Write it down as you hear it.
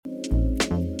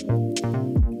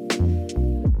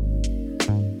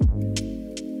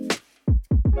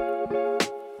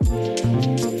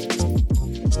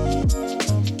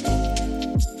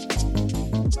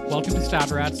Chat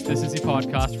Rats. This is the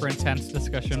podcast for intense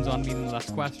discussions on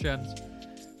meaningless questions.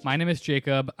 My name is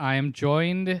Jacob. I am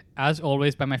joined, as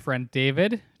always, by my friend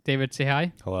David. David, say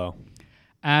hi. Hello.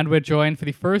 And we're joined for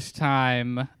the first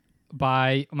time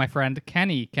by my friend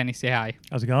Kenny. Kenny, say hi.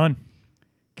 How's it going?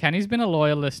 Kenny's been a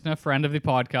loyal listener, friend of the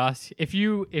podcast. If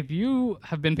you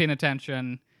have been paying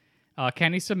attention,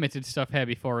 Kenny submitted stuff here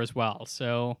before as well.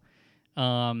 So,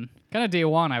 kind of day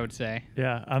one, I would say.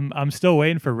 Yeah, I'm still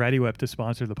waiting for ReadyWhip to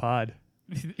sponsor the pod.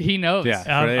 He knows. Yeah.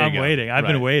 I'm waiting. I've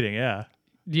been Right. waiting. Yeah,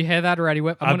 Do you hear that already? I'm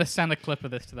I've- going to send a clip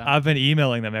of this to them. I've been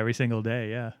emailing them every single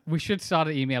day. Yeah, We should start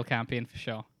an email campaign for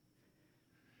sure.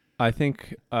 I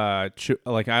think, I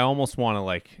almost want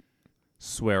to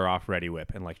swear off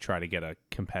ReadyWhip and try to get a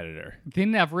competitor. They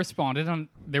never responded on.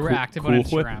 They were Cool- active Cool on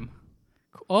Whip? Instagram.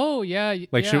 Oh yeah,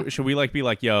 yeah. Should we be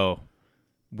like, yo,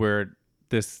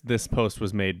 this post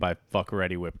was made by fuck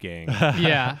ReadyWhip gang.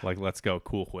 Yeah. Let's go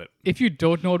Cool Whip. If you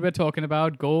don't know what we're talking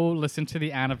about, go listen to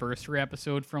the anniversary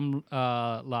episode from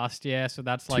last year. So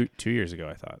that's like Two years ago,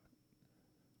 I thought.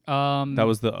 That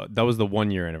was the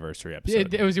 1 year anniversary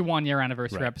episode. it was a 1 year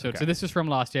anniversary Right, episode. okay. So this was from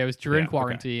last year. It was during Yeah, okay.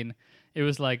 quarantine. It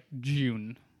was like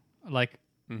June,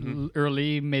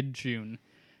 early mid June.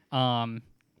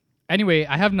 Anyway,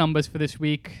 I have numbers for this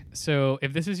week. So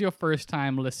if this is your first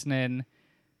time listening,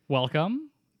 welcome.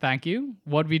 Thank you.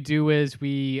 What we do is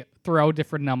we throw out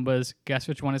different numbers. Guess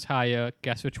which one is higher.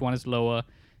 Guess which one is lower.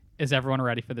 Is everyone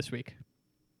ready for this week?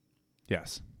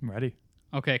 Yes. I'm ready.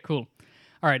 Okay, cool.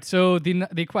 All right. So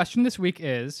the question this week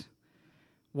is,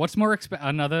 what's more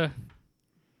another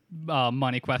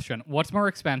money question? What's more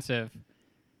expensive,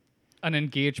 an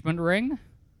engagement ring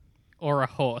or a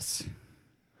horse?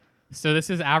 So this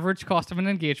is average cost of an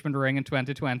engagement ring in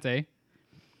 2020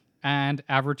 and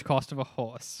average cost of a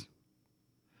horse.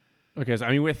 Okay, so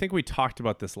I think we talked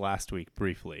about this last week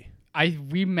briefly.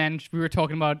 We were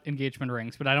talking about engagement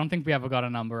rings, but I don't think we ever got a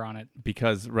number on it.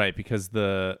 Because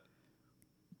our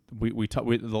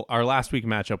last week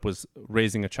matchup was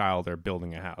raising a child or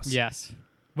building a house. Yes.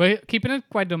 We're keeping it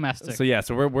quite domestic.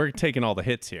 So we're taking all the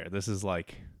hits here. This is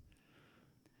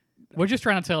We're just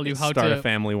trying to tell you how start to a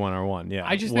family 101. Yeah.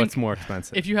 I just what's think more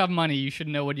expensive? If you have money, you should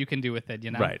know what you can do with it,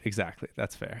 you know? Right, exactly.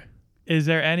 That's fair. Is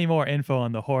there any more info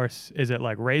on the horse? Is it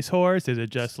like racehorse? Is it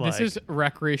just like? This is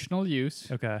recreational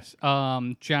use. Okay.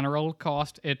 General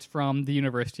cost, it's from the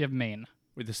University of Maine.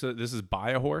 Wait, this is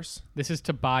buy a horse? This is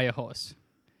to buy a horse.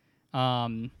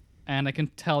 And I can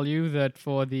tell you that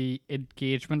for the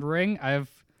engagement ring, I have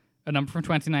a number from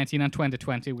 2019 and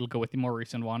 2020. We'll go with the more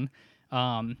recent one.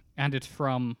 And it's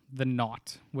from The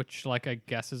Knot, which I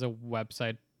guess is a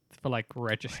website for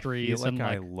registries. I feel and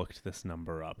I looked this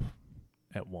number up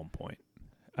at one point.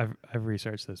 I've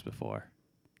researched this before.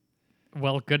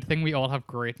 Well, good thing we all have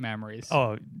great memories.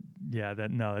 Oh, yeah.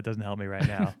 That doesn't help me right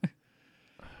now.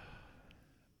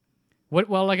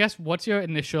 Well, I guess what's your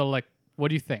initial what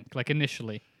do you think?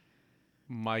 Initially.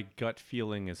 My gut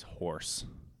feeling is horse.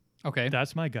 Okay.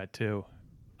 That's my gut too.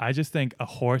 I just think a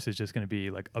horse is just going to be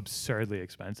absurdly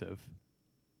expensive,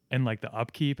 and the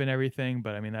upkeep and everything.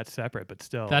 But I mean that's separate, but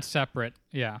still. That's separate.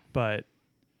 Yeah. But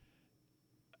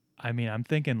I mean, I'm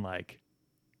thinking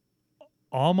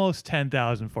almost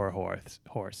 10,000 for a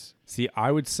horse. See,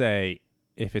 I would say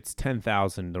if it's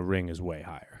 10,000, the ring is way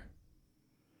higher.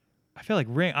 I feel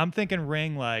ring. I'm thinking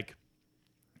ring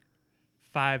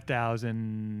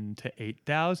 5,000 to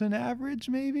 8,000 average,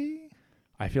 maybe.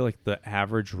 I feel like the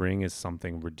average ring is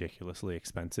something ridiculously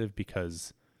expensive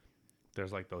because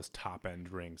there's those top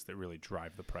end rings that really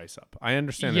drive the price up. I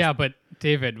understand. Yeah, but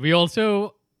David, we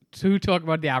also to talk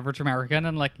about the average American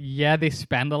and yeah, they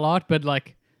spend a lot, but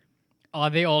are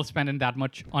they all spending that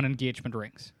much on engagement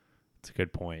rings? It's a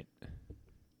good point.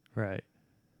 Right.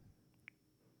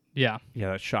 Yeah.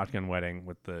 Yeah, that shotgun wedding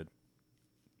with the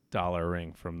dollar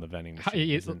ring from the vending machine.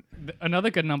 isn't- Another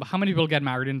good number. How many people get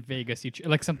married in Vegas each?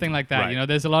 Something like that. Right. You know,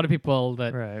 there's a lot of people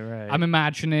that Right. I'm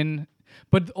imagining,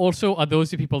 but also are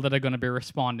those the people that are going to be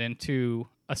responding to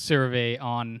a survey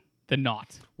on The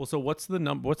Knot? Well, so what's the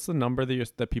number? What's the number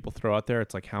that people throw out there?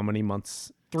 It's how many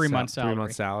months? 3 months salary. 3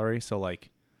 months salary. So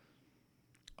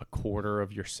a quarter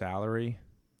of your salary.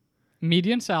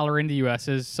 Median salary in the U.S.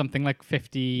 is something like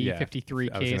 50, Yeah, 53K,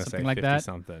 I was gonna something say like 50 that.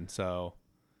 something. So,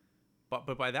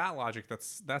 but by that logic,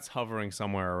 that's hovering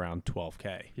somewhere around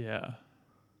 12K. Yeah.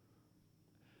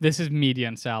 This is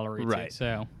median salary, Right. too,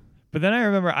 so But then I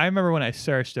remember when I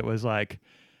searched, it was I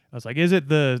was is it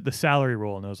the salary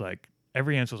rule? And it was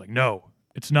every answer was no,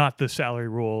 it's not the salary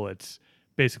rule. It's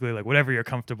basically whatever you're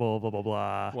comfortable, blah, blah,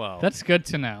 blah. Well, that's good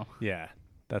to know. yeah,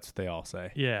 that's what they all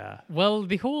say. Yeah. Well,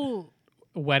 the whole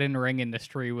wedding ring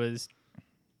industry was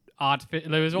It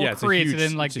was all Yeah, it's a created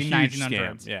huge- in like it's a the huge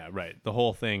 1900s. scam. Yeah, right. The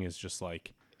whole thing is just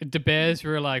like De Beers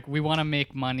were like, we want to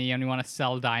make money and we want to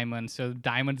sell diamonds, so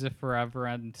diamonds are forever,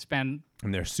 and spend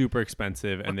and they're super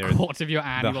expensive and a they're quarter of your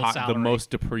annual the salary.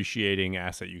 most depreciating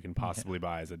asset you can possibly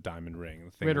buy is a diamond ring.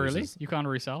 The thing Wait, really? loses- You can't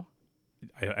resell?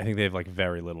 I think they have like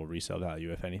very little resale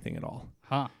value, if anything at all,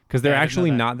 Huh? because they're Yeah, I didn't know actually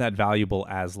that. not that valuable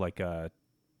as like a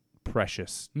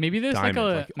precious Maybe there's diamond.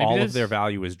 like a maybe all there's, of their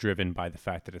value is driven by the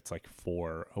fact that it's like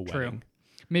for a True. wedding.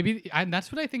 Maybe and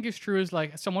that's what I think is true. Is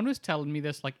like someone was telling me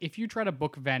this. Like if you try to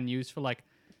book venues for like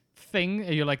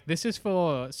you're like, this is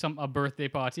for a birthday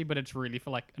party, but it's really for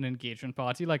like an engagement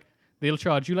party. Like they'll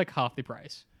charge you like half the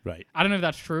price. Right. I don't know if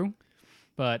that's true,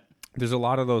 but There's a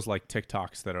lot of those like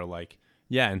TikToks that are like,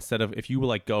 yeah, instead of if you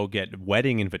like go get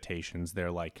wedding invitations,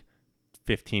 they're like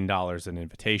 $15 an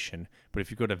invitation. But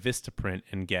if you go to Vistaprint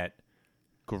and get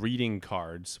greeting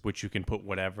cards, which you can put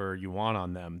whatever you want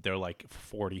on them, they're like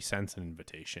 40 cents an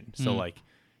invitation. So like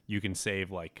you can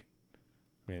save like,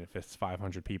 I mean, if it's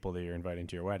 500 people that you're inviting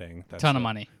to your wedding, that's ton of a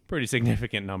money. pretty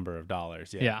significant number of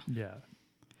dollars. Yeah. Yeah. Yeah.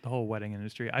 The whole wedding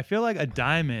industry. I feel like a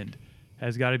diamond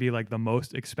has got to be like the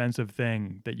most expensive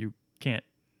thing that you can't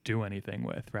do anything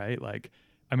with, right? Like,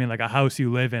 I mean, like a house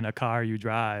you live in, a car you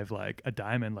drive, like a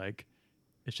diamond, like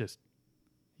it's just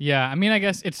Yeah, I mean, I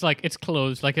guess it's like it's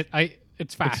clothes, like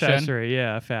it's fashion. accessory.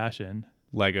 Yeah, fashion.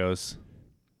 Legos.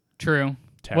 True.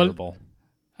 Terrible.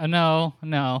 No.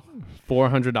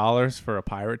 $400 for a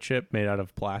pirate ship made out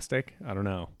of plastic. I don't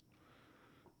know.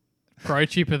 Probably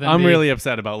cheaper than I'm the- really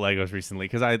upset about Legos recently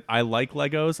because I like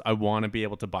Legos. I want to be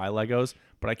able to buy Legos,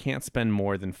 but I can't spend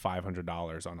more than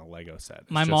 $500 on a Lego set.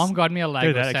 It's My just- mom got me a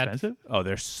Lego They're that set. expensive? Oh,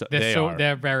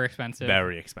 They're very expensive.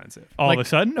 very expensive. All Like- of a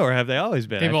sudden, or have they always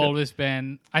been? They've I feel- always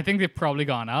been. I think they've probably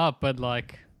gone up, but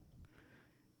like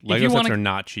Lego you sets wanna- are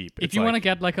not cheap. if you want to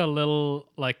get like a little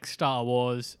like Star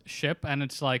Wars ship and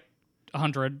it's like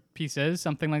 100 pieces,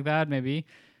 something like that, maybe.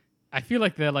 I feel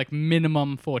like they're like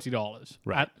minimum $40.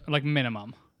 Right. Like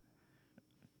minimum.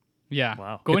 Yeah.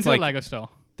 Wow. Go It's into like- a Lego store.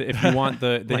 if you want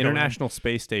the Lego International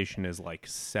Space Station is like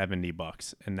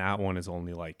 $70, and that one is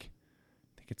only like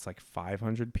I think it's like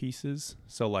 500 pieces.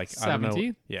 So like I don't 70?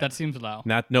 know. Yeah. That seems low.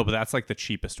 No, but that's like the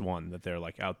cheapest one that they're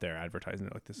like out there advertising.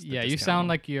 They're like this. is the Yeah, you discount sound one.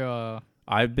 like you're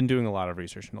I've been doing a lot of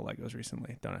research into Legos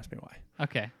recently. Don't ask me why.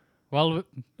 okay. Well,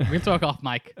 we'll talk off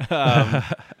mic.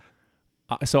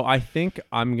 So I think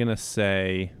I'm gonna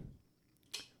say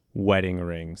wedding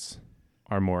rings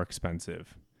are more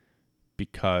expensive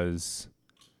because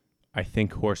I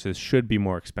think horses should be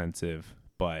more expensive,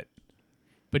 but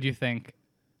But you think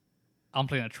I'm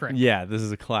playing a trick? yeah, this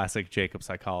is a classic Jacob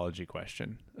psychology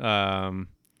question.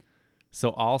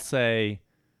 So I'll say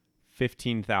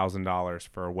 $15,000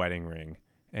 for a wedding ring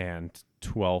and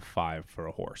 $12,500 for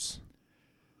a horse.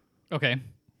 Okay.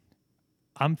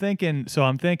 I'm thinking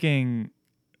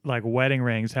like wedding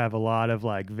rings have a lot of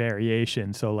like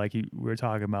variation. So like we were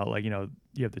talking about, like, you know,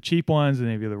 you have the cheap ones and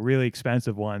then you have the really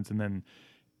expensive ones, and then,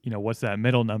 you know, what's that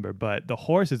middle number? But the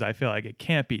horses, I feel like it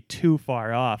can't be too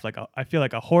far off. Like I feel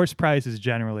like a horse price is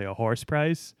generally a horse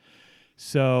price.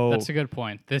 So That's a good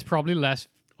point. There's probably less.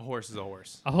 A horse is a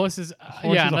horse. A horse is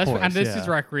horse yeah, is a unless, horse, and this yeah. is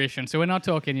recreation, so we're not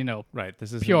talking, you know, Right.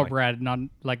 This is purebred, not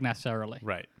like necessarily.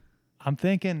 Right. I'm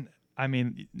thinking, I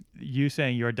mean, you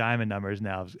saying your diamond numbers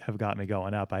now have got me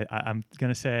going up. I'm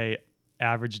going to say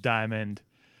average diamond,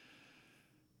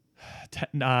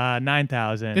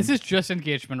 9,000. This is just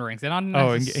engagement rings. They're not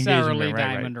engagement necessarily ring,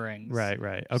 right, diamond rings. Right. Just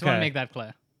want to Okay. make that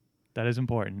clear. That is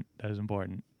important. I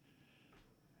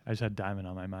just had diamond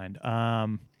on my mind.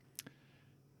 In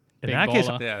Big that case,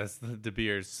 baller. Yeah, it's the De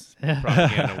Beers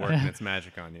propaganda working its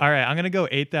magic on you. all right, I'm going to go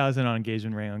 8,000 on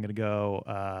engagement ring. I'm going to go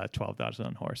 12,000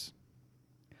 on horse.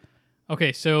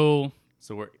 Okay, so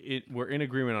So we're in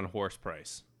agreement on horse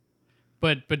price.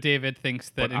 but David thinks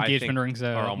that But I engagement think rings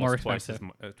are almost more twice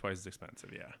expensive. twice as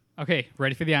expensive. Yeah. Okay,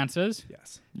 ready for the answers?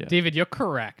 Yes. Yeah. David, you're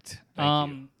correct.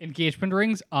 Thank Engagement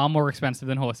rings are more expensive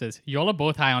than horses. Y'all are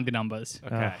both high on the numbers.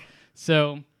 Okay.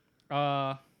 So, It's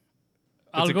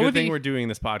I'll a go good with thing the. we're doing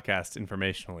this podcast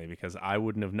informationally because I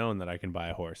wouldn't have known that I can buy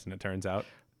a horse, and it turns out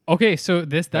Okay, so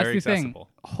that's very the thing. accessible.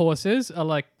 Horses are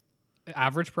like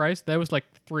average price. That was like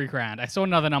 $3,000. I saw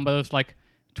another number that was like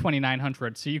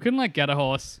 2,900. So you can like get a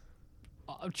horse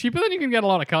cheaper than you can get a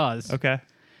lot of cars. Okay.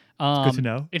 Good to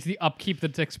know. It's the upkeep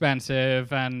that's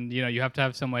expensive, and you know you have to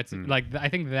have somewhere to like. I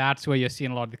think that's where you're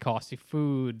seeing a lot of the costly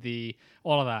food,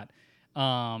 all of that.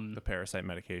 The parasite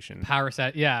medication.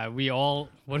 Parasite. Yeah, we all.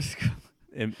 What is it called?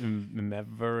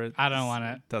 I don't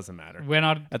wanna- Doesn't matter. We're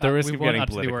not At the risk we of won't getting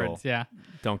utter the political. words, yeah.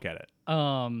 Don't get it.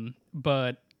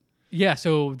 But Yeah,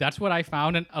 so that's what I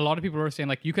found, and a lot of people are saying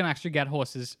like you can actually get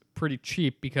horses pretty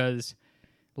cheap because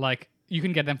like you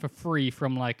can get them for free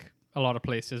from like a lot of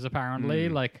places apparently.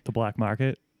 Like The black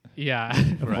market yeah,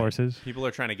 of horses. People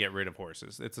are trying to get rid of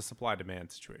horses. It's a supply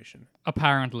demand situation.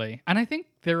 apparently, and I think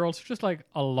there are also just like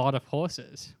a lot of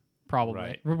horses. Probably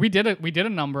Right. we did a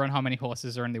number on how many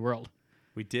horses are in the world.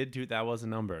 We did do that was a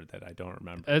number that I don't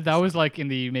remember. That was like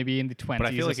maybe in the 20s. but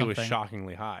I feel like or it was something.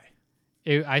 shockingly high.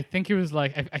 I think it was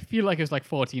like I feel like it was like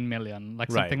 14 million, like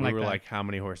Right. something We like were that. like, how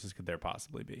many horses could there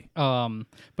possibly be?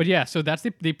 But yeah, so that's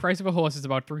the price of a horse is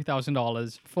about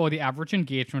 $3,000 for the average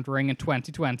engagement ring in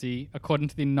 2020, according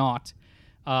to the Knot.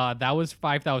 That was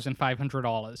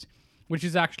 $5,500, which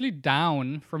is actually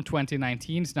down from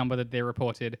 2019's number that they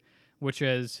reported, which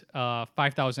is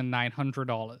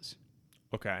 $5,900.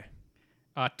 Okay.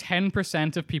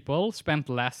 10% of people spent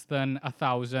less than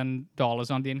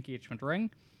 $1,000 on the engagement ring,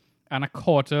 and a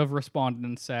quarter of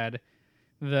respondents said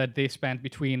that they spent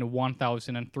between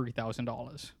 $1,000 and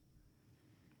 $3,000.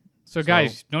 So,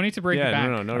 guys, no need to break it Yeah,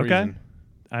 back. no Okay. reason.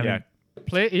 I'm, Yeah.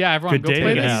 Everyone, Good go day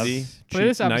play to this. have. Easy, Play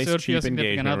this cheap- episode nice, for your cheap significant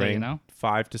engagement other. ring. You know,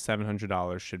 $500 to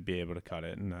 $700 should be able to cut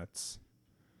it, and that's.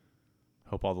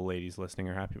 Hope all the ladies listening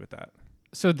are happy with that.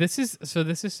 so this is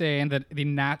saying that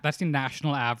that's the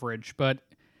national average, but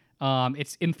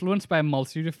it's influenced by a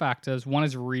multitude of factors. One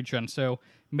is region. So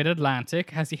Mid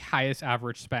Atlantic has the highest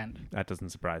average spend, That doesn't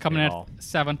surprise coming me in at all. at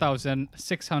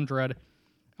 7,600.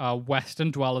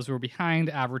 Western dwellers were behind,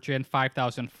 averaging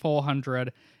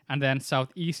 5,400, and then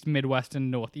Southeast, Midwest,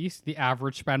 and Northeast, the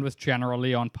average spend was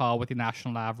generally on par with the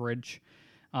national average.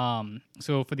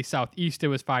 So for the Southeast, it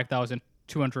was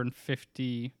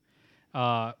 5,250,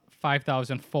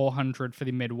 5,400 for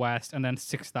the Midwest, and then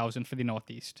 6,000 for the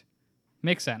Northeast.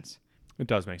 Makes sense. It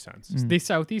does make sense. The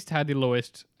Southeast had the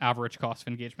lowest average cost of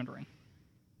engagement ring.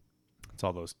 It's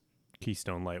all those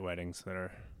Keystone Light weddings that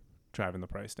are driving the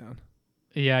price down.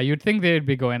 Yeah, you'd think they'd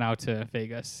be going out to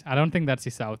Vegas. I don't think that's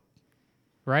the South,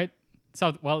 right?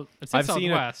 South. Well, it's I've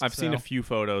Southwest. seen a so- few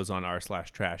photos on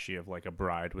r/trashy of like a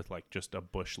bride with like just a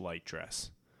Bush Light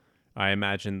dress. I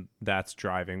imagine that's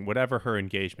driving whatever her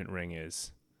engagement ring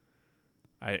is.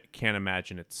 I can't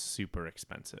imagine it's super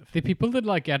expensive. The people that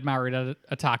like get married at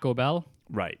a Taco Bell.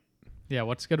 Right. Yeah,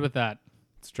 what's good with that?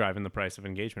 It's driving the price of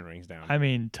engagement rings down. I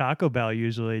mean, Taco Bell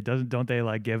usually don't they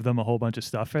like give them a whole bunch of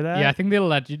stuff for that? Yeah, I think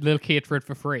they'll cater it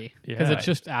for free because Yeah. it's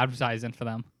just advertising for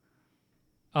them.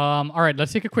 All right,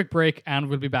 let's take a quick break and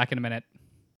we'll be back in a minute.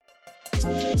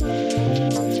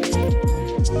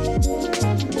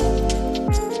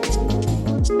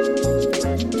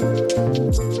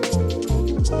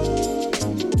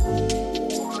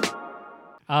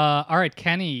 All right,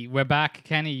 Kenny, we're back.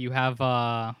 Kenny, you have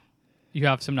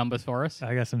some numbers for us.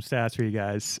 I got some stats for you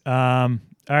guys. All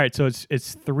right, so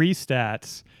it's 3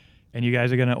 stats, and you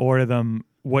guys are gonna order them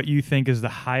what you think is the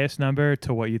highest number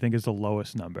to what you think is the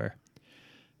lowest number.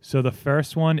 So the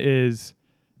first one is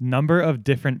number of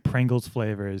different Pringles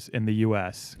flavors in the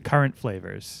U.S. Current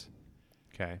flavors.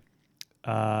 Okay.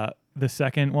 The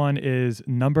second one is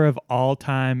number of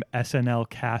all-time SNL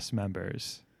cast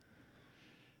members.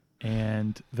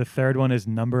 And the third one is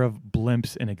number of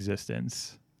blimps in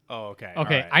existence. Oh, okay. Okay, all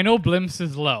right. I know Blimps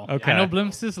is low. Okay. I know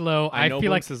Blimps is low. I know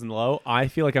feel like Blimps isn't low. I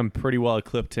feel like I'm pretty well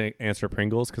equipped to answer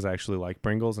Pringles because I actually like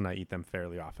Pringles and I eat them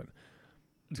fairly often.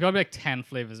 it's got to be like 10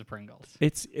 flavors of Pringles.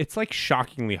 It's like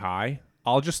shockingly high.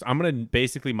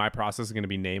 My process is gonna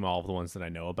be name all of the ones that I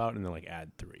know about and then like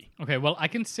add 3. Okay, well, I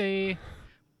can say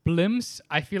Blimps,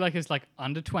 I feel like is like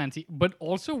under 20, but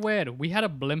also weird. We had a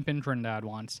blimp in Trinidad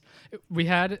once. We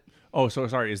had, Oh, so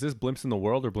sorry. Is this Blimps in the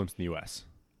world or Blimps in the U.S.?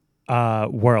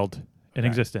 World in Okay.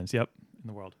 existence. Yep, in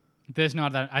the world. there's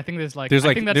not that. I think there's like, There's I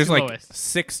like think that's there's the like lowest.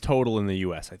 6 total in the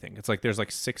U.S. I think it's like there's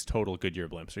like 6 total Goodyear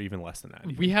Blimps or even less than that.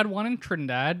 even. We had one in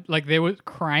Trinidad. Like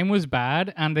crime was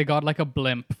bad, and they got like a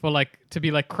blimp for like to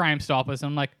be like Crime Stoppers. And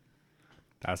I'm like,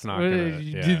 That's not gonna.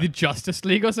 the Justice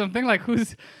League or something? Like,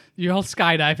 you all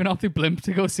skydiving off the blimp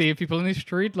to go save people in the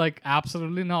street? Like,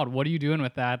 absolutely not. What are you doing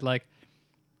with that? Like,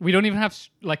 we don't even have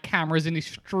like cameras in the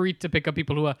street to pick up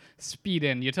people who are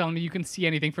speeding. You're telling me you can see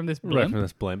anything from this Right blimp? from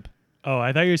this blimp. Oh,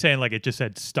 I thought you were saying like it just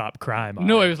said stop crime. On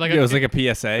No, it. it was like Yeah, it was like a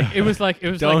PSA. it was like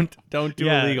don't do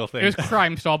Yeah. illegal it was things.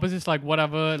 Crime Stoppers. It's like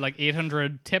whatever, like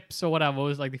 800 tips or whatever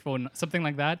was like the phone, something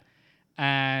like that,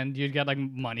 and you'd get like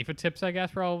money for tips, I guess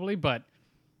probably. But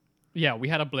yeah, we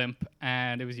had a blimp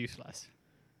and it was useless.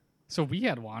 So we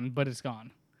had one, but it's gone,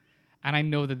 and I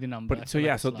know that the number. But so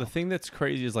yeah, so the thing that's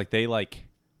crazy is like they like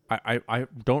I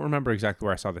don't remember exactly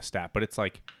where I saw the stat, but it's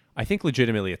like I think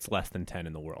legitimately it's less than 10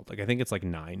 in the world. Like I think it's like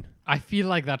 9. I feel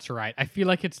like that's right. I feel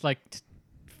like it's like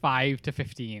 5 to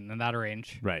 15 in that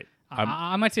range. Right.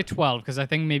 I might say 12 because I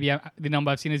think maybe the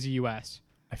number I've seen is the US.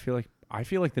 I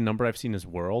feel like the number I've seen is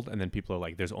world, and then people are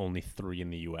like, there's only 3 in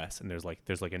the US, and there's like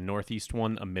a northeast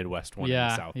one, a midwest one,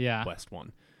 Yeah, and a yeah. southwest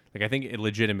one. Like I think it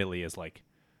legitimately is like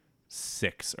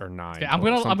 6 or 9. Okay, total,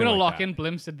 I'm something gonna like lock that. in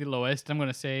blimps at the lowest. I'm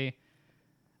gonna say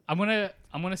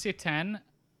 10.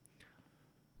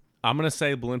 I'm gonna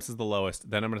say Blimps is the lowest.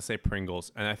 Then I'm gonna say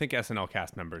Pringles, and I think SNL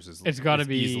cast members is. It's got to is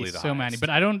be easily the so many. highest. But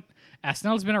I don't.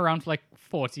 SNL's been around for like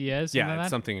 40 years. Yeah, something like it's that.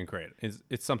 something incredible.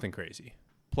 It's something crazy.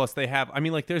 Plus, they have. I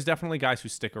mean, like, there's definitely guys who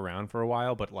stick around for a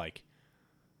while, but like,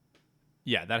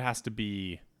 yeah, that has to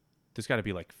be. There's got to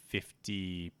be like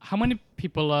 50. How many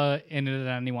people are in it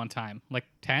at any one time? Like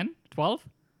 10, 12?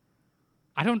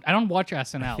 I don't watch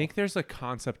SNL. I think there's a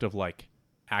concept of like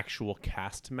actual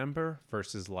cast member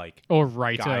versus like or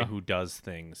writer. guy who does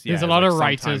things. Yeah, There's a is, lot like, of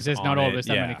writers. sometimes There's not on always it.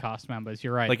 that Yeah. many cast members.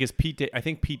 You're right. Like I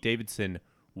think Pete Davidson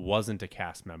wasn't a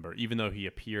cast member, even though he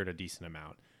appeared a decent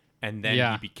amount, and then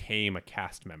Yeah. he became a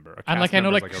cast member. A and like cast I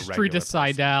know member like is, a Streeter regular person.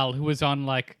 Seidel, who was on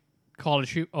like College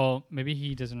Shoot. Oh, maybe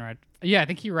he doesn't write. Yeah, I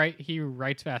think he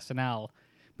writes for SNL,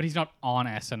 but he's not on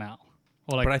SNL.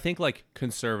 Or like But I think like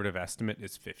conservative estimate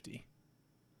is 50.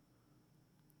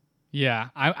 yeah,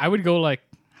 I would go like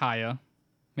higher,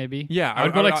 maybe. Yeah, I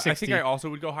would go like I 60. think I also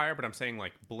would go higher, but I'm saying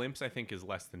like Blimps I think is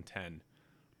less than 10.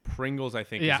 Pringles I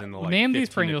think yeah, is in the like name 15 these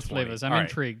to Pringles 20. flavors. I'm All right.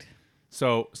 intrigued.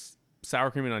 So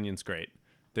sour cream and onion's great.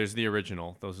 There's the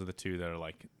original. Those are the two that are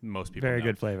like most people Very know.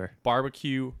 good flavor.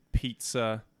 Barbecue,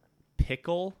 pizza,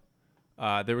 pickle.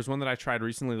 There was one that I tried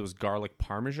recently that was garlic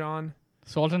parmesan.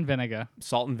 Salt and vinegar,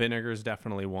 Salt and vinegar is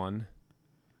definitely one.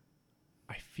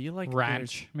 I feel like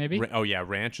ranch, there's- maybe. Oh yeah,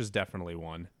 ranch is definitely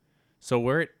one. So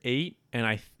we're at 8,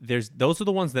 and those are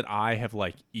the ones that I have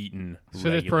like eaten. So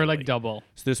there's probably like regularly. double.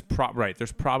 So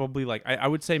there's probably like I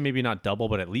would say maybe not double,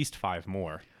 but at least 5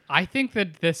 more. I think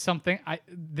that there's something.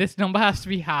 This number has to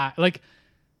be high. Like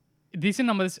decent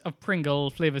numbers of Pringle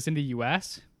flavors in the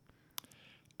U.S.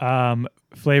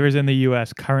 Flavors in the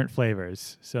U.S. Current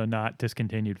flavors, so not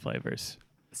discontinued flavors.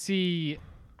 See,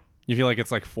 You feel like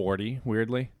it's like 40,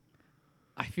 weirdly.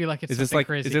 I feel like it's Is this something like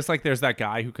crazy. is this like there's that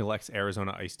guy who collects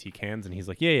Arizona iced tea cans and he's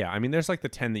like, yeah. I mean, there's like the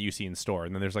 10 that you see in store,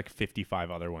 and then there's like 55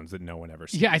 other ones that no one ever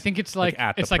sees. Yeah, I think it's like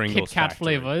at the it's like Kit Pringles Kat factory.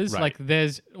 flavors. Right. Like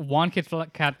there's one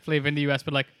Kat flavor in the U.S.,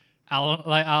 but like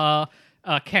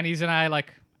Kenny's and I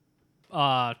like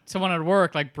someone at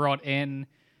work like brought in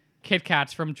Kit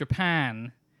Kats from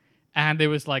Japan, and there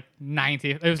was like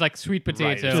 90. It was like sweet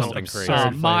potato, Just something crazy.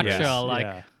 matcha, Yes. like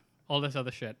Yeah. all this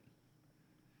other shit.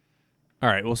 All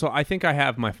right. Well, so I think I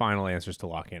have my final answers to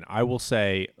lock in. I will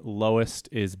say lowest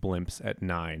is Blimps at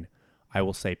 9. I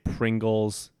will say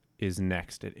Pringles is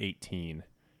next at 18.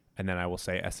 And then I will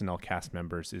say SNL cast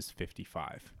members is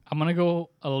 55. I'm gonna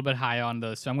go a little bit higher on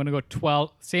those, so I'm gonna go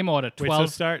 12. Same order, Wait,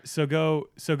 12. so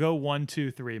go 1,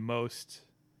 2, 3 most.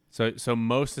 So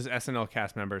most is SNL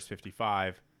cast members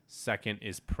 55. Second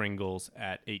is Pringles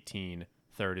at 18.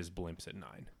 Third is Blimps at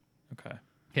 9. Okay.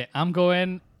 Okay, I'm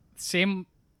going same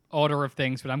order of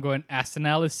things, but I'm going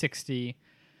SNL is 60.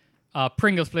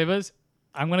 Pringles flavors,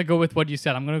 I'm going to go with what you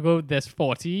said. I'm going to go there's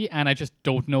 40, and I just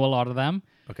don't know a lot of them.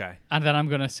 Okay. And then I'm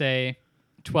going to say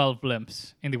 12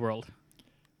 blimps in the world.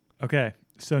 Okay.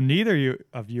 So neither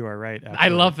of you are right. I actually.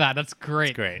 love that. That's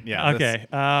great. It's great. Yeah. Okay.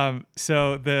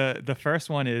 So the first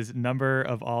one is number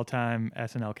of all-time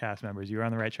SNL cast members. You were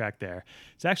on the right track there.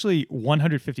 It's actually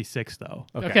 156 though.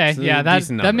 Okay, so yeah, a that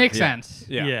decent that number. makes Yeah. sense.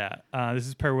 Yeah. This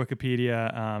is per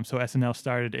Wikipedia. So SNL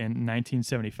started in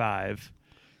 1975,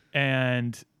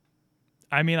 and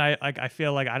I mean, I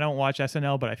feel like I don't watch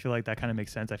SNL, but I feel like that kind of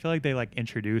makes sense. I feel like they like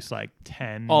introduce like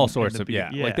 10 All in sorts the of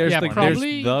yeah. be- Like there's Yeah, like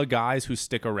probably- there's the guys who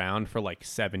stick around for like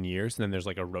 7 years, and then there's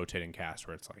like a rotating cast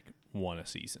where it's like one a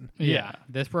season. Yeah.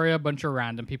 There's probably a bunch of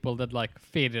random people that like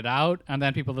faded out, and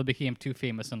then people that became too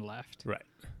famous and left. Right.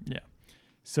 Yeah.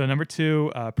 So number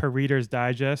 2 per Reader's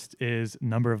Digest is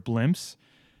number of blimps.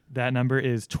 That number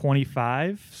is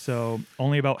 25. So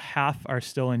only about half are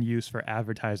still in use for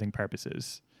advertising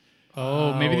purposes.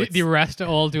 Oh, maybe it's- the rest are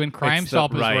all doing Crime It's the-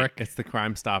 Stoppers right. work. It's the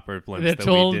Crime Stopper blimps They that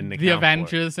told we didn't the account for.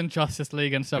 Avengers and Justice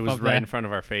League and It stuff was up right there. in front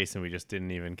of our face, and we just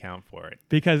didn't even count for it.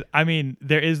 Because I mean,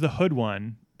 there is the Hood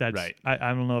one. That's Right. I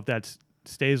don't know if that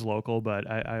stays local,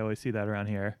 but I always see that around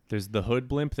here. There's the Hood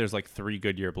blimp. There's like 3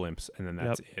 Goodyear blimps, and then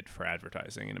that's it for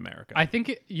advertising in America. I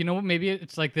think maybe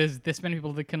it's like there's this many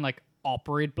people that can like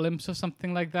operate blimps or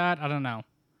something like that. I don't know.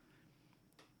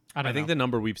 I think know. the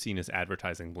number we've seen is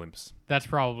advertising blimps, That's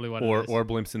probably what or it is. or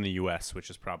blimps in the U.S., which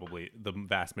is probably the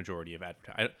vast majority of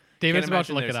advertising. David's about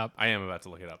to look it up. I am about to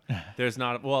look it up. There's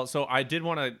not. Well, so I did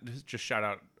want to just shout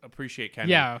out appreciate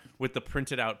Kenny Yeah. with the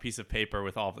printed out piece of paper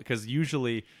with all, because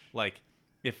usually like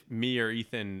if me or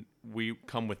Ethan, we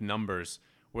come with numbers,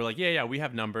 we're like, yeah, we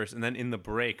have numbers. And then in the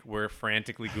break, we're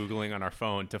frantically Googling on our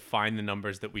phone to find the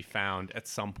numbers that we found at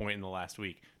some point in the last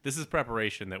week. This is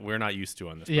preparation that we're not used to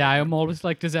on this. Yeah, program. I'm always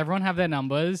like, does everyone have their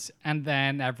numbers? And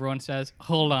then everyone says,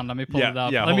 hold on, let me pull Yeah, it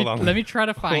up. yeah, let hold on. let me try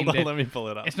to find Hold on, it. let me pull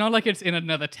it up. It's not like it's in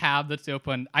another tab that's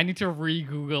open. I need to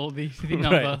re-Google the number.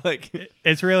 Right, like,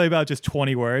 It's really about just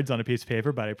 20 words on a piece of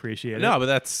paper, but I appreciate it. no, but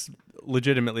that's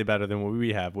legitimately better than what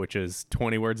we have, which is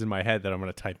 20 words in my head that I'm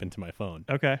going to type into my phone.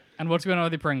 Okay. And what's going on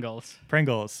with the Pringles?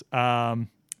 Pringles.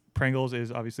 Pringles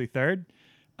is obviously third.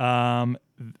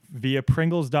 Via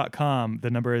Pringles.com,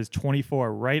 the number is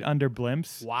 24, right under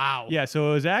Blimps. Wow. Yeah, so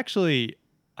it was actually,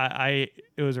 it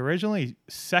was originally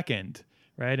second,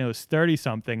 right? And it was 30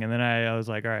 something. And then I was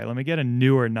like, all right, let me get a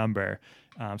newer number.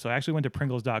 So I actually went to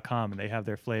Pringles.com and they have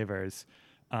their flavors.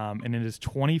 And it is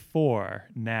 24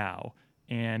 now.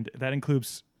 And that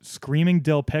includes Screaming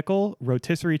Dill Pickle,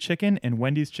 Rotisserie Chicken, and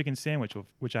Wendy's Chicken Sandwich,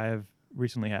 which I have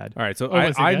recently had. All right, so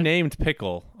was it I good? named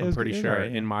pickle, It I'm was- pretty it was sure,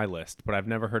 alright, yeah. in my list, but I've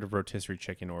never heard of rotisserie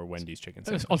chicken or Wendy's chicken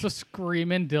There's sandwich. also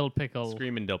Screamin' Dill Pickle.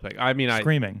 Screaming dill pickle. I mean,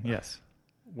 Screaming, yes.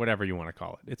 whatever you want to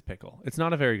call it. It's pickle. It's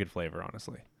not a very good flavor,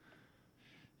 honestly.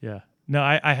 Yeah. No,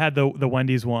 I had the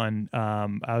Wendy's one.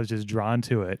 I was just drawn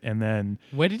to it. And then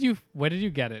Where did you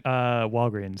get it?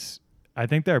 Walgreens. I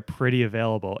think they're pretty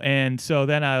available. And so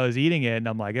then I was eating it and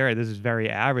I'm like, all right, this is very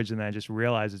average. And then I just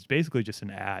realized it's basically just an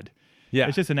ad. Yeah.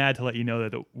 It's just an ad to let you know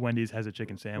that the Wendy's has a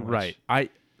chicken sandwich. Right.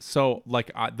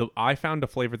 I found a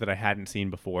flavor that I hadn't seen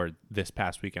before this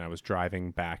past weekend. I was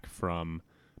driving back from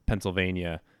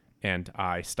Pennsylvania and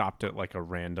I stopped at like a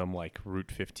random like Route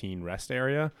 15 rest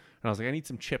area and I was like, I need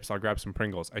some chips. I'll grab some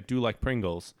Pringles. I do like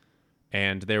Pringles.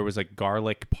 And there was a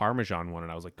garlic Parmesan one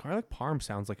and I was like, garlic parm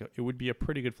sounds like it would be a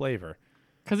pretty good flavor.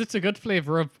 Because it's a good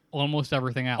flavor of almost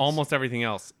everything else. Almost everything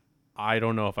else. I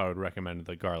don't know if I would recommend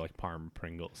the garlic parm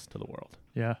Pringles to the world.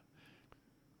 Yeah.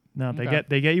 No, Okay.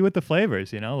 they get you with the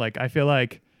flavors, you know? Like I feel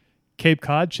like Cape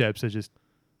Cod chips are just,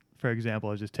 for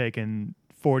example, are just taken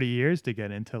 40 years to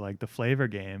get into like the flavor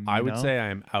game. I you would know? say I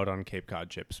am out on Cape Cod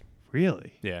chips.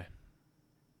 Really? Yeah.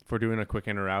 If we're doing a quick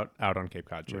in or out on Cape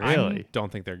Cod chips. Really? I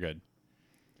don't think they're good.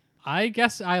 I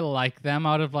guess I like them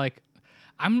out of like,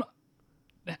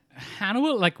 Hannah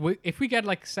will like, if we get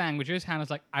like sandwiches, Hannah's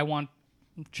like, I want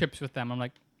chips with them. I'm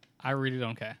like, I really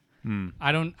don't care.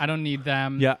 I don't need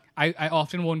them. Yeah. I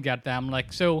often won't get them.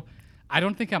 Like, so I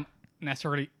don't think I'm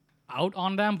necessarily out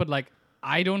on them, but like,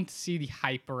 I don't see the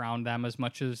hype around them as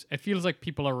much as it feels like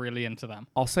people are really into them.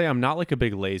 I'll say I'm not like a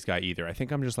big Lay's guy either. I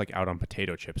think I'm just like out on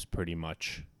potato chips pretty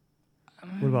much.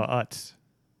 What about Utz?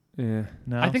 Yeah.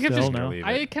 No, I think I've still just, no. Leave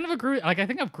I it. kind of agree. Like, I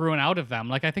think I've grown out of them.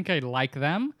 Like, I think I like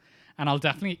them and I'll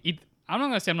definitely eat. I'm not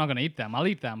going to say I'm not going to eat them. I'll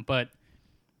eat them, but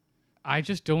I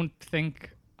just don't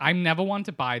think I never want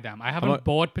to buy them. I haven't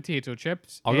bought potato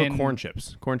chips. I'll go in- corn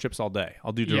chips. Corn chips all day.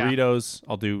 I'll do Yeah.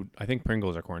 Doritos. I think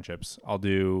Pringles are corn chips. I'll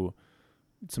do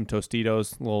some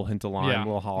Tostitos, a little hint of lime, Yeah. a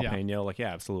little jalapeno. Like,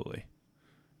 yeah, absolutely.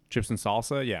 Chips and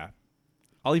salsa, yeah.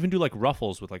 I'll even do like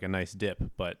Ruffles with like a nice dip,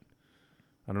 but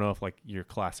I don't know if like your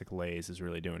classic Lay's is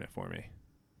really doing it for me.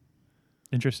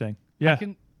 Interesting. Yeah.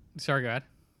 Sorry, go ahead.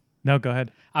 No, go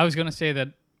ahead. I was going to say that,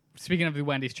 speaking of the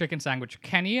Wendy's chicken sandwich,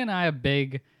 Kenny and I are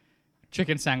big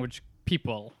chicken sandwich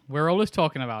people. We're always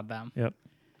talking about them. Yep.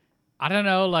 I don't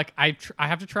know, like, I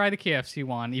have to try the KFC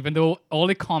one, even though all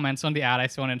the comments on the ad I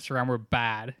saw on Instagram were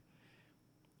bad.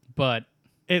 But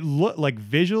It looked like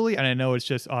visually, and I know it's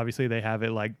just obviously they have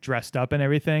it like dressed up and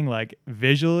everything. Like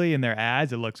visually in their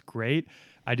ads, it looks great.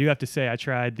 I do have to say I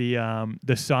tried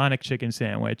the Sonic chicken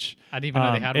sandwich. I didn't even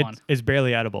know they had one. It's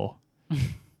barely edible.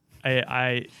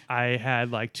 I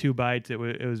had like 2 bites. It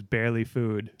was barely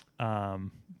food.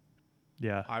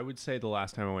 Yeah. I would say the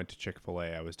last time I went to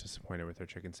Chick-fil-A, I was disappointed with their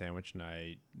chicken sandwich, and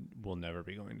I will never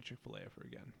be going to Chick-fil-A ever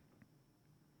again.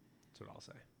 That's what I'll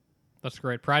say. That's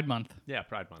great. Pride Month. Yeah,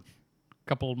 Pride Month.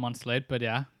 Couple of months late, but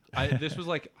yeah. This was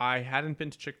like, I hadn't been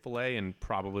to Chick-fil-A in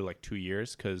probably like 2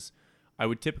 years because I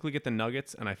would typically get the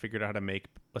nuggets and I figured out how to make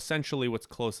essentially what's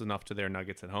close enough to their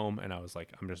nuggets at home. And I was like,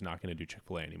 I'm just not going to do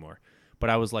Chick-fil-A anymore. But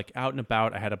I was like out and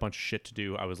about. I had a bunch of shit to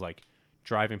do. I was like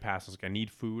driving past. I was like, I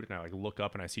need food. And I like look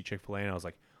up and I see Chick-fil-A and I was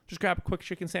like, just grab a quick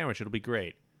chicken sandwich. It'll be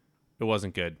great. It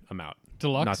wasn't good. I'm out.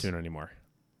 Deluxe? Not doing it anymore.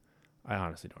 I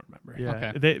honestly don't remember.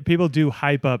 Yeah, Okay. people do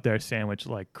hype up their sandwich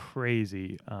like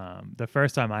crazy. The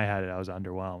first time I had it, I was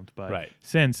underwhelmed, but Right.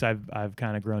 since I've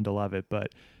kind of grown to love it.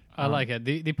 But I like it.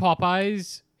 The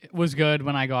Popeyes was good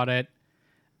when I got it.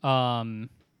 I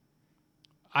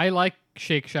like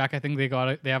Shake Shack. I think they got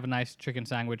it. They have a nice chicken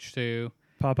sandwich too.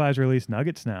 Popeyes released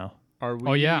nuggets now. Are we?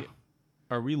 Oh, yeah.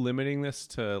 Are we limiting this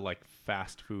to like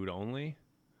fast food only?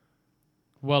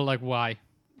 Well, like why?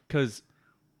 Because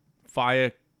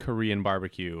Faya Korean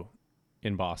barbecue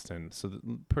in Boston, so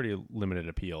pretty limited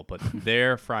appeal. But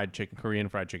their Korean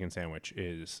fried chicken sandwich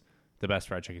is the best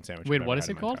fried chicken sandwich. Wait, I've ever what had is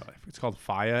in it my called? entire life. It's called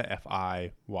Faya,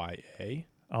 Fiya.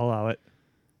 I'll allow it.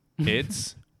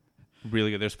 It's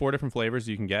really good. There's 4 different flavors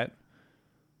you can get.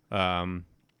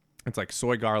 It's like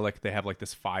soy garlic. They have like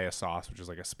this Faya sauce, which is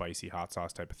like a spicy hot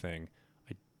sauce type of thing.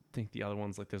 I think the other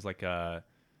one's like there's like a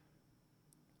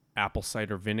apple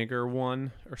cider vinegar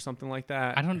one or something like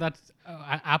that. I don't. That's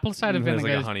apple cider And there's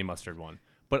vinegar. like a honey mustard one.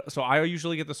 But so I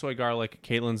usually get the soy garlic.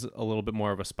 Caitlin's a little bit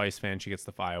more of a spice fan. She gets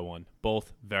the Faya one.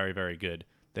 Both very, very good.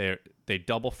 They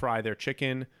double fry their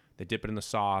chicken. They dip it in the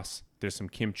sauce. There's some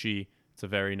kimchi. It's a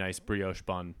very nice brioche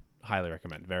bun. Highly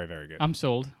recommend. Very, very good. I'm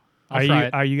sold. I'll try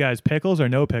it. Are you guys pickles or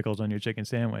no pickles on your chicken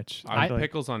sandwich? I feel like-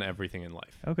 pickles on everything in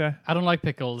life. Okay. I don't like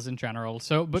pickles in general.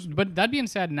 So, but that being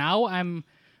said, now I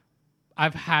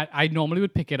normally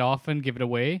would pick it off and give it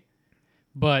away,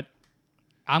 but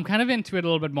I'm kind of into it a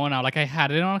little bit more now. Like I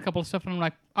had it on a couple of stuff, and I'm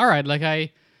like, all right, like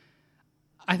I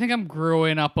think I'm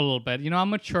growing up a little bit. You know, I'm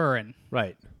maturing.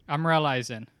 Right. I'm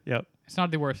realizing Yep. it's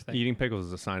not the worst thing. Eating pickles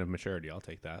is a sign of maturity. I'll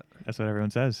take that. That's what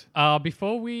everyone says.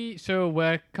 So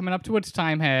we're coming up towards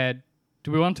time here.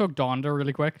 Do we want to talk Donda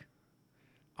really quick?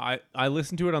 I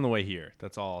listened to it on the way here.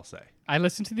 That's all I'll say. I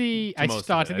listened to the. To I most of it.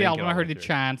 started I the didn't album. get I all heard the the way through.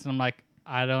 chants, and I'm like,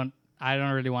 I don't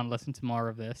really want to listen to more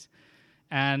of this.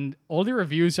 And all the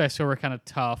reviews I saw were kind of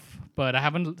tough, but I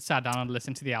haven't sat down and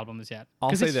listened to the albums yet. I'll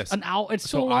 'Cause say it's this. an hour. It's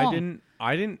so So long.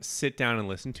 I didn't sit down and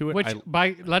listen to it. Which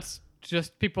let's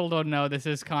just people don't know. This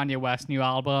is Kanye West's new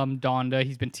album, Donda.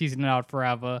 He's been teasing it out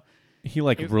forever. he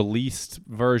released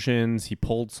versions. He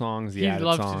pulled songs. He He added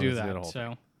loves songs. to do he did a that. whole thing. So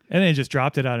And then he just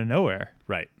dropped it out of nowhere.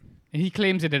 Right. he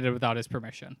claims he did it without his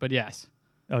permission. But yes,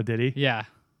 Oh, did he? yeah.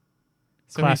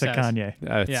 So he Classic says.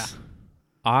 Kanye. Yeah.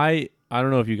 I don't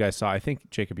know if you guys saw. I think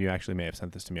Jacob, you actually may have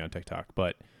sent this to me on TikTok,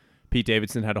 but Pete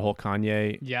Davidson had a whole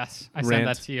Kanye, Yes, I sent Rant.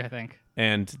 that to you. I think.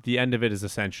 and the end of it is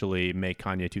essentially make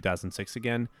Kanye 2006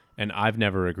 again. And I've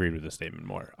never agreed with this statement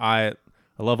more. I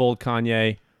love old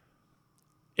Kanye.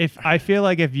 If I feel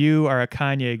like if you are a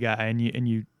Kanye guy and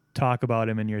you talk about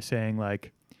him and you're saying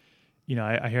like, you know,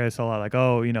 I hear this a lot, like,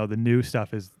 oh, you know, the new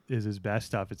stuff is his best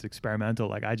stuff. It's experimental.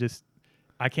 Like I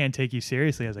can't take you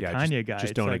seriously as a Kanye guy. Just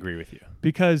It's don't like- agree with you.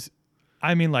 because,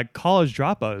 I mean, like College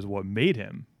Dropout is what made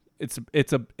him. It's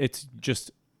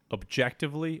just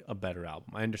objectively a better album.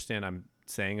 I understand I'm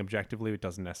saying objectively, it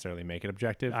doesn't necessarily make it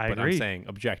objective, I but agree. I'm saying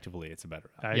objectively it's a better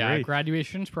album. I agree.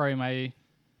 Graduation's probably my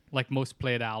most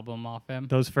played album off him.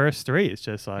 Those first 3, it's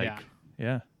just like,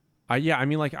 Yeah. yeah. I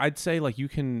mean, like I'd say like you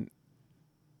can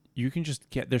just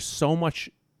get, there's so much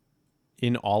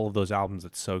in all of those albums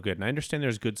that's so good. And I understand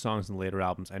there's good songs in later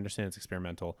albums. I understand it's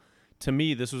experimental. To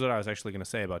me, this was what I was actually going to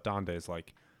say about Donda is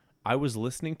like, I was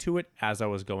listening to it as I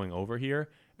was going over here,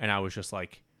 and I was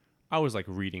like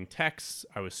reading texts.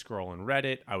 I was scrolling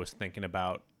Reddit. I was thinking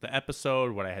about the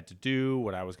episode, what I had to do,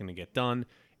 what I was going to get done.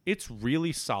 It's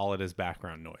really solid as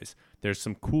background noise. There's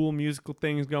some cool musical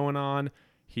things going on.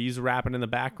 He's rapping in the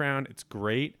background. It's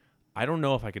great. I don't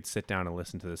know if I could sit down and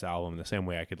listen to this album the same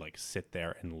way I could like sit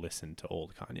there and listen to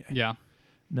old Kanye. Yeah.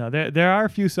 No, there are a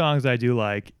few songs I do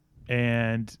like,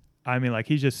 and I mean, like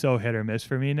he's just so hit or miss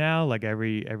for me now. Like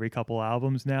every couple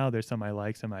albums now, there's some I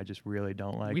like, some I just really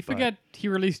don't like. We but- forget he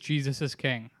released Jesus is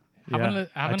King. Yeah,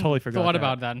 I haven't totally forgot thought that.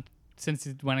 about that since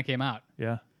when it came out.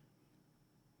 Yeah,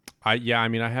 I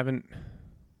mean,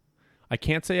 I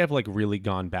can't say I've like really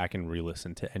gone back and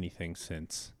re-listened to anything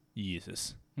since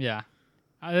Jesus. Yeah.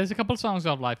 There's a couple songs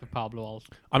of Life of Pablo.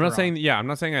 I'm not saying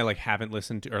I like haven't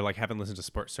listened to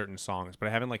certain songs, but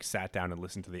I haven't like sat down and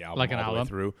listened to the album Like an all the way album?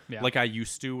 through, Yeah. like I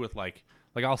used to with like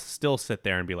I'll still sit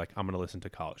there and be like, I'm gonna listen to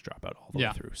College Dropout all the Yeah.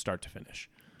 way through, start to finish.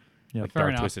 Yep. Like Fair Dark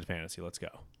enough. Twisted Fantasy. Let's go.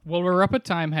 Well, we're up at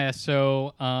time here,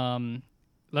 so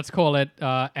let's call it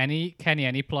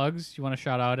any plugs. You want to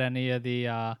shout out any of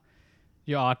the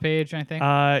your art page, I think?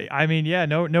 I mean, yeah,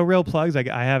 no real plugs.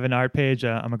 I have an art page.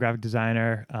 I'm a graphic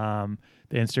designer.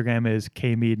 The Instagram is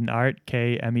kmeadenart,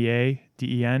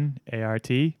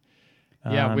 KMEADENART.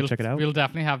 Yeah, we'll check it out. We'll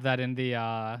definitely have that in the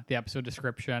episode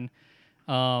description.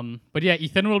 But yeah,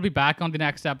 Ethan will be back on the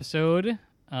next episode,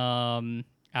 and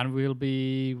we'll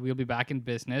be back in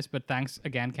business. But thanks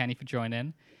again, Kenny, for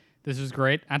joining. This was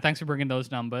great, and thanks for bringing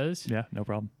those numbers. Yeah, no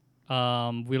problem.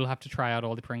 We'll have to try out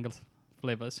all the Pringles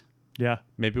flavors. Yeah,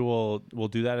 Maybe we'll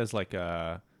do that as like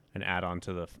an add-on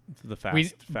to the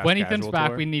fast. fast when Ethan's casual back,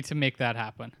 tour. we need to make that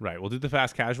happen. Right, we'll do the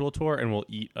fast casual tour, and we'll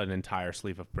eat an entire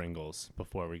sleeve of Pringles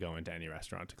before we go into any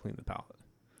restaurant to clean the palate.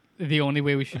 The only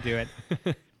way we should do it.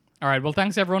 All right. Well,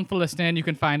 thanks everyone for listening. You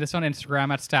can find us on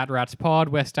Instagram at StatRatsPod.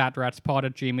 We're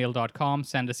StatRatsPod@gmail.com.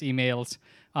 Send us emails.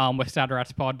 We're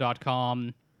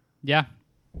StatRatsPod.com. Yeah.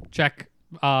 Check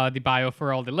the bio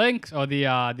for all the links or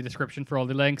the description for all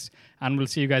the links. And we'll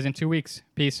see you guys in 2 weeks.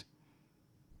 Peace.